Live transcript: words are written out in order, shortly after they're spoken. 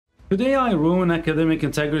Could AI ruin academic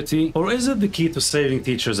integrity, or is it the key to saving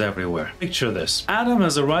teachers everywhere? Picture this. Adam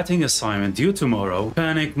has a writing assignment due tomorrow.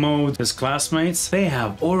 Panic mode. His classmates, they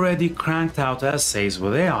have already cranked out essays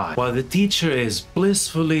with AI, while the teacher is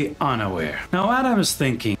blissfully unaware. Now Adam is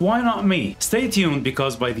thinking, why not me? Stay tuned,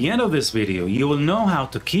 because by the end of this video, you will know how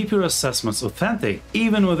to keep your assessments authentic,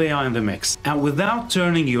 even with AI in the mix, and without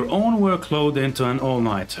turning your own workload into an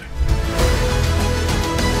all-nighter.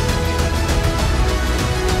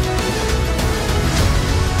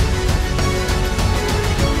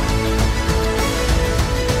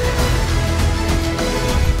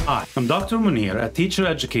 I'm Dr. Munir, a teacher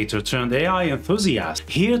educator turned AI enthusiast,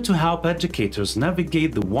 here to help educators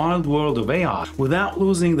navigate the wild world of AI without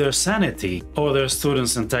losing their sanity or their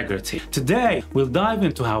students' integrity. Today, we'll dive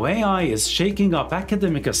into how AI is shaking up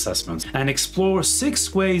academic assessments and explore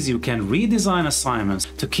 6 ways you can redesign assignments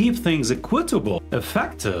to keep things equitable,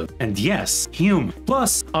 effective, and yes, human.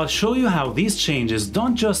 Plus, I'll show you how these changes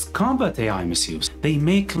don't just combat AI misuse, they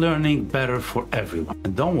make learning better for everyone.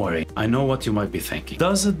 And don't worry, I know what you might be thinking.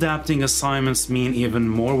 Does adapting assignments mean even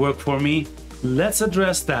more work for me? Let's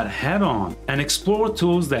address that head on and explore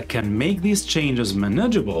tools that can make these changes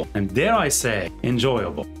manageable and, dare I say,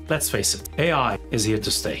 enjoyable. Let's face it, AI is here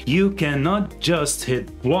to stay. You cannot just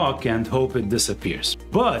hit block and hope it disappears,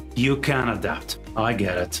 but you can adapt. I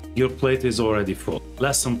get it. Your plate is already full.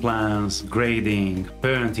 Lesson plans, grading,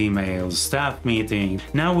 parent emails, staff meeting.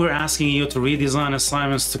 Now we're asking you to redesign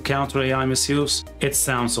assignments to counter AI misuse? It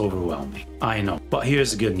sounds overwhelming. I know, but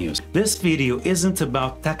here's the good news. This video isn't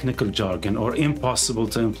about technical jargon or impossible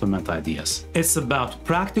to implement ideas. It's about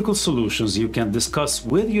practical solutions you can discuss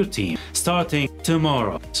with your team starting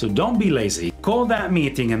tomorrow. So don't be lazy. Call that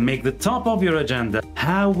meeting and make the top of your agenda,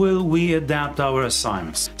 how will we adapt our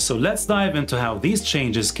assignments? So let's dive into how these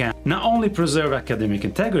changes can not only preserve academic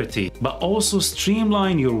integrity, but also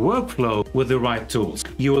streamline your workflow with the right tools.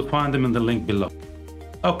 You will find them in the link below.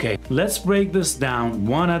 Okay, let's break this down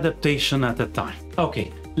one adaptation at a time.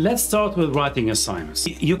 Okay, let's start with writing assignments.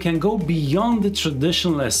 You can go beyond the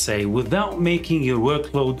traditional essay without making your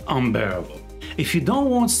workload unbearable. If you don't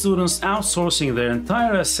want students outsourcing their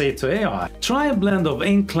entire essay to AI, try a blend of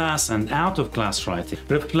in-class and out-of-class writing,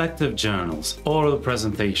 reflective journals, oral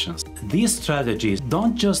presentations. These strategies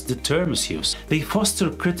don't just deter misuse, they foster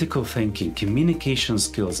critical thinking, communication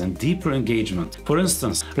skills, and deeper engagement. For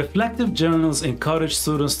instance, reflective journals encourage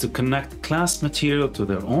students to connect class material to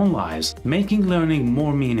their own lives, making learning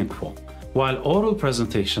more meaningful, while oral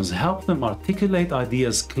presentations help them articulate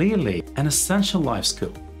ideas clearly, an essential life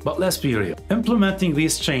skill. But let's be real, implementing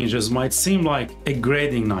these changes might seem like a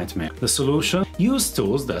grading nightmare. The solution? Use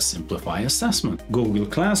tools that simplify assessment. Google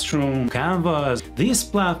Classroom, Canvas, these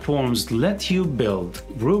platforms let you build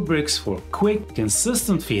rubrics for quick,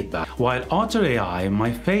 consistent feedback, while Otter AI,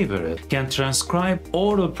 my favorite, can transcribe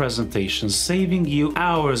oral presentations, saving you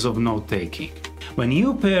hours of note-taking. When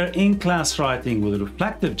you pair in-class writing with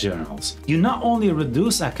reflective journals, you not only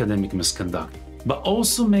reduce academic misconduct, but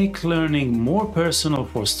also make learning more personal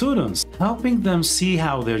for students, helping them see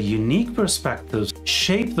how their unique perspectives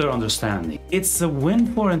shape their understanding. It's a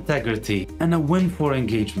win for integrity and a win for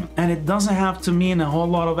engagement, and it doesn't have to mean a whole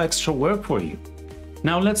lot of extra work for you.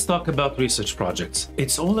 Now let's talk about research projects.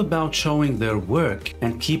 It's all about showing their work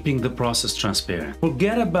and keeping the process transparent.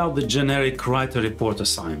 Forget about the generic write a report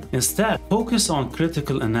assignment. Instead, focus on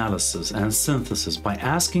critical analysis and synthesis by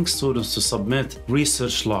asking students to submit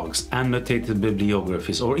research logs, annotated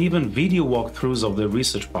bibliographies, or even video walkthroughs of their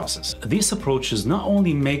research process. These approaches not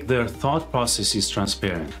only make their thought processes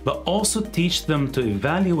transparent, but also teach them to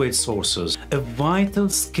evaluate sources, a vital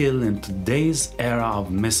skill in today's era of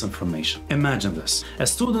misinformation. Imagine this. A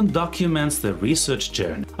student documents their research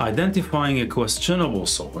journey, identifying a questionable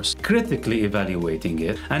source, critically evaluating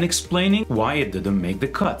it, and explaining why it didn't make the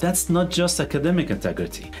cut. That's not just academic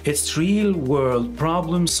integrity. It's real-world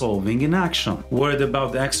problem-solving in action. Worried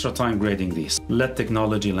about the extra time grading these? Let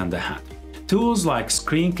technology lend a hand. Tools like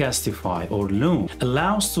Screencastify or Loom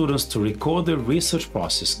allow students to record their research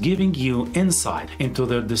process, giving you insight into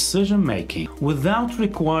their decision-making without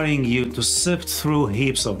requiring you to sift through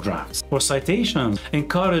heaps of drafts. For citations,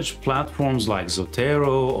 encourage platforms like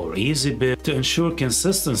Zotero or EasyBit to ensure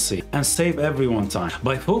consistency and save everyone time.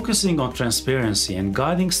 By focusing on transparency and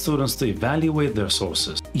guiding students to evaluate their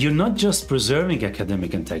sources, you're not just preserving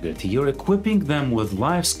academic integrity, you're equipping them with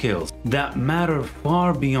life skills that matter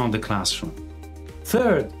far beyond the classroom.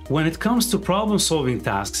 Third, When it comes to problem-solving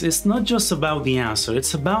tasks, it's not just about the answer,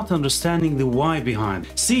 it's about understanding the why behind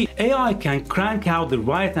it. See, AI can crank out the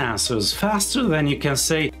right answers faster than you can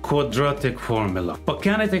say quadratic formula. But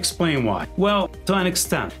can it explain why? Well, to an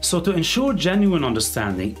extent. So to ensure genuine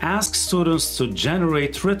understanding, ask students to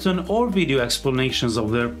generate written or video explanations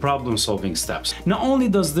of their problem-solving steps. Not only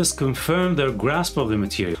does this confirm their grasp of the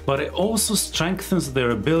material, but it also strengthens their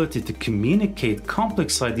ability to communicate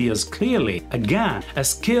complex ideas clearly. Again, a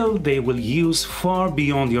skill they will use far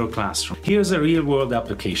beyond your classroom. Here's a real-world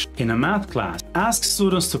application. In a math class, ask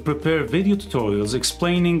students to prepare video tutorials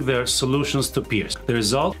explaining their solutions to peers. The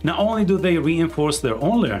result, not only do they reinforce their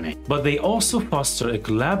own learning, but they also foster a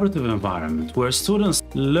collaborative environment where students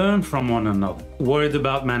learn from one another. Worried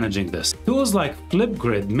about managing this? Tools like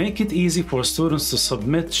Flipgrid make it easy for students to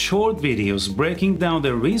submit short videos breaking down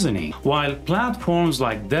their reasoning, while platforms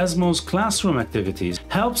like Desmo's classroom activities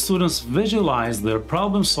help students visualize their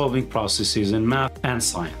problem-solving processes in math and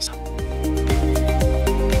science.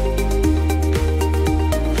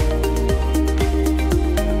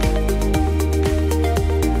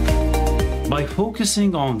 By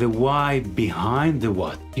focusing on the why behind the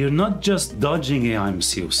what, you're not just dodging AI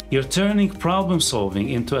misuse, you're turning problem-solving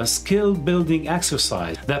into a skill-building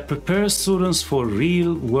exercise that prepares students for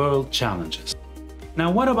real-world challenges. Now,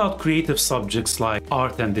 what about creative subjects like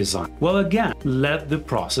art and design? Well, again, let the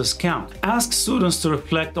process count. Ask students to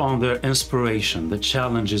reflect on their inspiration, the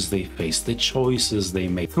challenges they faced, the choices they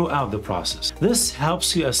made throughout the process. This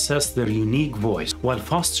helps you assess their unique voice while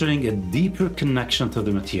fostering a deeper connection to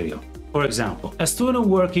the material. For example, a student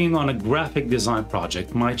working on a graphic design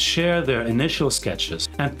project might share their initial sketches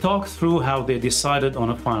and talk through how they decided on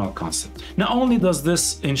a final concept. Not only does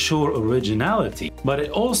this ensure originality, but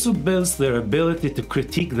it also builds their ability to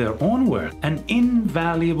critique their own work, an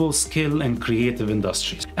invaluable skill in creative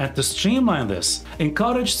industries. And to streamline this,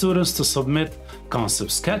 encourage students to submit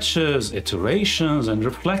concept sketches, iterations, and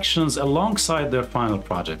reflections alongside their final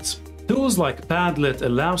projects. Tools like Padlet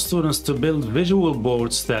allow students to build visual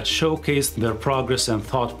boards that showcase their progress and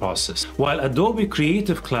thought process, while Adobe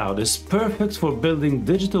Creative Cloud is perfect for building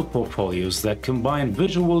digital portfolios that combine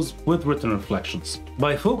visuals with written reflections.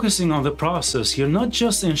 By focusing on the process, you're not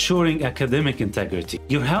just ensuring academic integrity,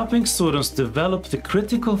 you're helping students develop the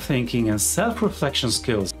critical thinking and self-reflection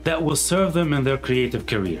skills that will serve them in their creative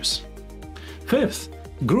careers. Fifth,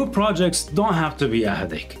 group projects don't have to be a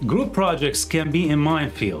headache. Group projects can be a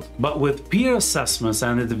minefield, but with peer assessments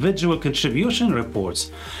and individual contribution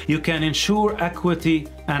reports, you can ensure equity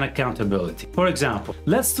and accountability. For example,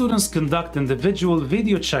 let students conduct individual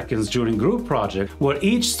video check-ins during group projects where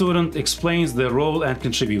each student explains their role and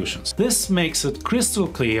contributions. This makes it crystal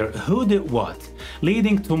clear who did what,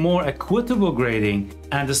 leading to more equitable grading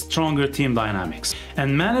and a stronger team dynamics.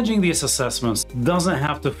 And managing these assessments doesn't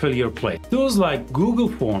have to fill your plate. Tools like Google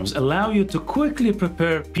Forms allow you to quickly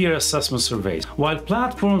prepare peer assessment surveys, while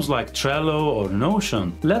platforms like Trello or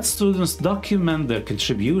Notion let students document their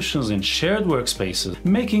contributions in shared workspaces,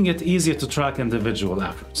 making it easier to track individual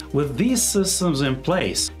efforts. With these systems in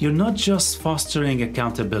place, you're not just fostering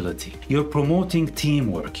accountability, you're promoting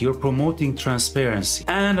teamwork, you're promoting transparency,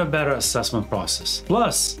 and a better assessment process.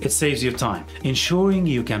 Plus, it saves you time, ensuring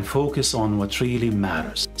you can focus on what really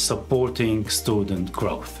matters, supporting student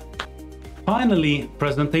growth. Finally,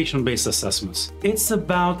 presentation-based assessments. It's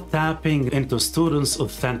about tapping into students'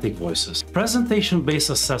 authentic voices. Presentation-based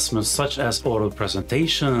assessments such as oral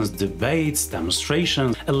presentations, debates,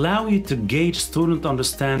 demonstrations allow you to gauge student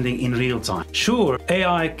understanding in real time. Sure,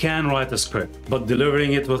 AI can write a script, but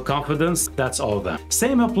delivering it with confidence, that's all them.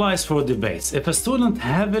 Same applies for debates. If a student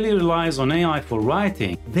heavily relies on AI for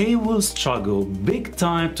writing, they will struggle big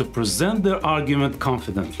time to present their argument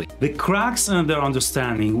confidently. The cracks in their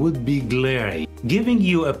understanding would be glaring, giving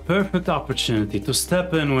you a perfect opportunity to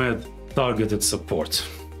step in with targeted support.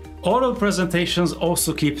 Oral presentations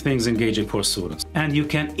also keep things engaging for students, and you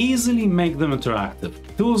can easily make them interactive.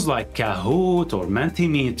 Tools like Kahoot or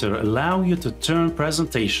Mentimeter allow you to turn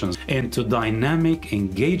presentations into dynamic,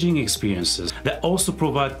 engaging experiences that also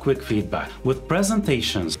provide quick feedback. With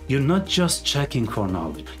presentations, you're not just checking for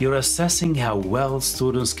knowledge, you're assessing how well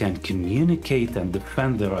students can communicate and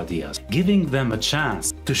defend their ideas, giving them a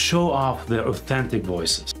chance to show off their authentic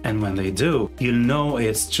voices. And when they do, you'll know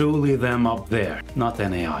it's truly them up there, not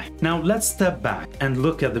an AI. Now let's step back and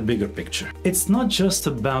look at the bigger picture. It's not just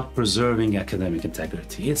about preserving academic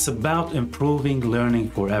integrity, it's about improving learning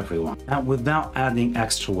for everyone and without adding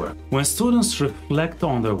extra work. When students reflect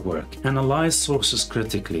on their work, analyze sources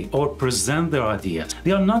critically, or present their ideas,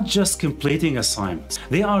 they are not just completing assignments,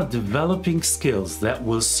 they are developing skills that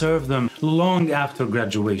will serve them long after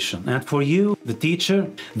graduation. And for you, the teacher,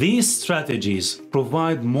 these strategies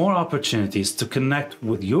provide more opportunities to connect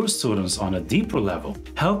with your students on a deeper level,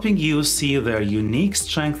 helping you see their unique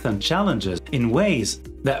strengths and challenges in ways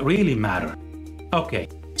that really matter. Okay,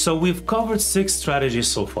 so we've covered 6 strategies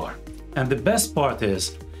so far. And the best part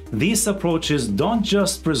is, these approaches don't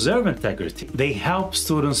just preserve integrity, they help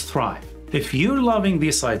students thrive. If you're loving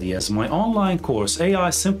these ideas, my online course, AI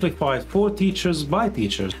Simplified for Teachers by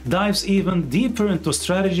Teachers, dives even deeper into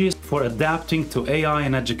strategies for adapting to AI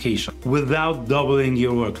in education without doubling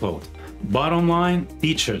your workload. Bottom line,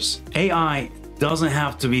 teachers, AI doesn't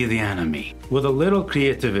have to be the enemy. With a little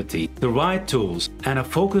creativity, the right tools, and a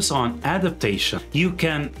focus on adaptation, you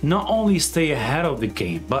can not only stay ahead of the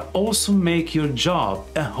game, but also make your job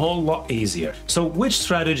a whole lot easier. So which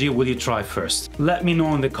strategy will you try first? Let me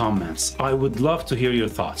know in the comments. I would love to hear your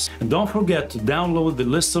thoughts. And don't forget to download the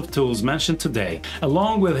list of tools mentioned today,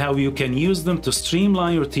 along with how you can use them to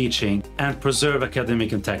streamline your teaching and preserve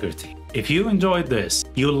academic integrity. If you enjoyed this,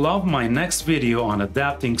 you'll love my next video on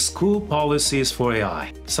adapting school policies for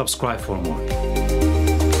AI. Subscribe for more.